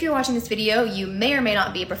If you're watching this video, you may or may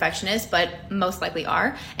not be a perfectionist, but most likely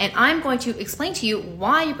are. And I'm going to explain to you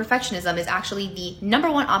why your perfectionism is actually the number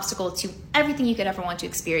one obstacle to everything you could ever want to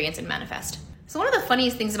experience and manifest. So one of the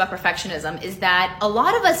funniest things about perfectionism is that a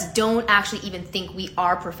lot of us don't actually even think we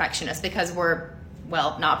are perfectionists because we're,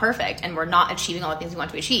 well, not perfect and we're not achieving all the things we want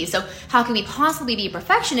to achieve. So how can we possibly be a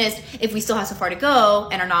perfectionist if we still have so far to go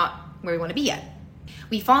and are not where we want to be yet?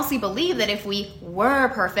 We falsely believe that if we were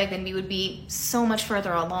perfect, then we would be so much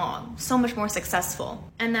further along, so much more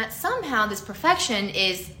successful. And that somehow this perfection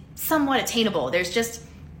is somewhat attainable. There's just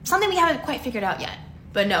something we haven't quite figured out yet.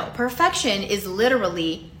 But no, perfection is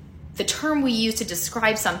literally the term we use to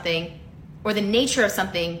describe something or the nature of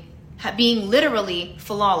something being literally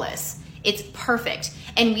flawless. It's perfect.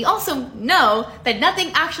 And we also know that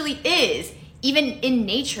nothing actually is. Even in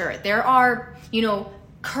nature, there are,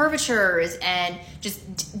 curvatures and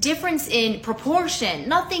just difference in proportion.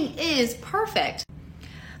 Nothing is perfect.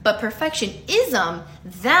 But perfectionism,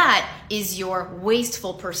 that is your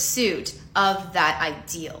wasteful pursuit of that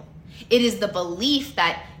ideal. It is the belief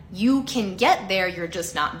that you can get there, you're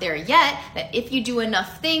just not there yet, that if you do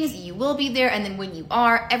enough things, you will be there, and then when you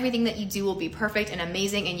are, everything that you do will be perfect and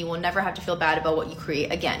amazing, and you will never have to feel bad about what you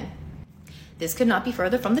create again. This could not be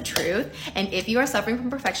further from the truth, and if you are suffering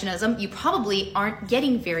from perfectionism, you probably aren't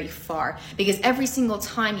getting very far, because every single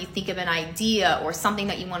time you think of an idea or something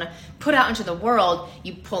that you want to put out into the world,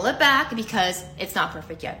 you pull it back because it's not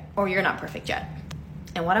perfect yet, or you're not perfect yet.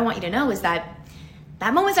 And what I want you to know is that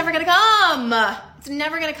moment's never going to come. It's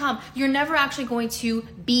never going to come. You're never actually going to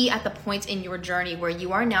be at the point in your journey where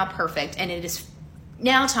you are now perfect, and it is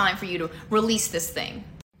now time for you to release this thing.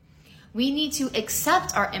 We need to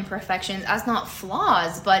accept our imperfections as not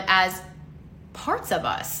flaws, but as parts of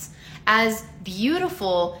us, as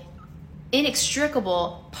beautiful,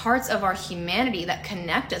 inextricable parts of our humanity that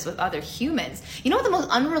connect us with other humans. You know what the most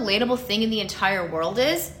unrelatable thing in the entire world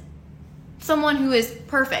is? Someone who is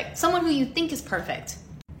perfect, someone who you think is perfect.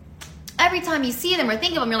 Every time you see them or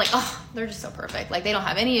think of them, you're like, oh, they're just so perfect. Like they don't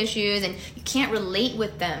have any issues and you can't relate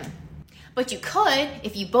with them. But you could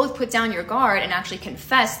if you both put down your guard and actually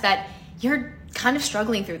confess that you're kind of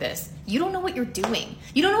struggling through this. You don't know what you're doing.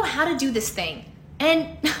 You don't know how to do this thing. And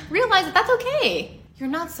realize that that's okay. You're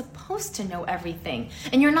not supposed to know everything.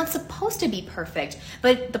 And you're not supposed to be perfect.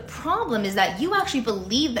 But the problem is that you actually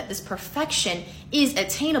believe that this perfection is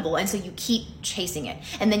attainable. And so you keep chasing it.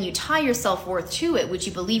 And then you tie your self-worth to it, which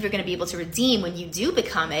you believe you're going to be able to redeem when you do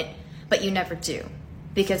become it, but you never do.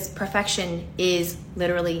 Because perfection is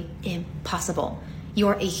literally impossible.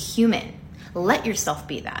 You're a human. Let yourself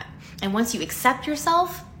be that. And once you accept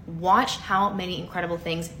yourself, watch how many incredible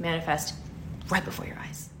things manifest right before your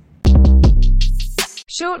eyes.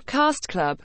 Short Cast Club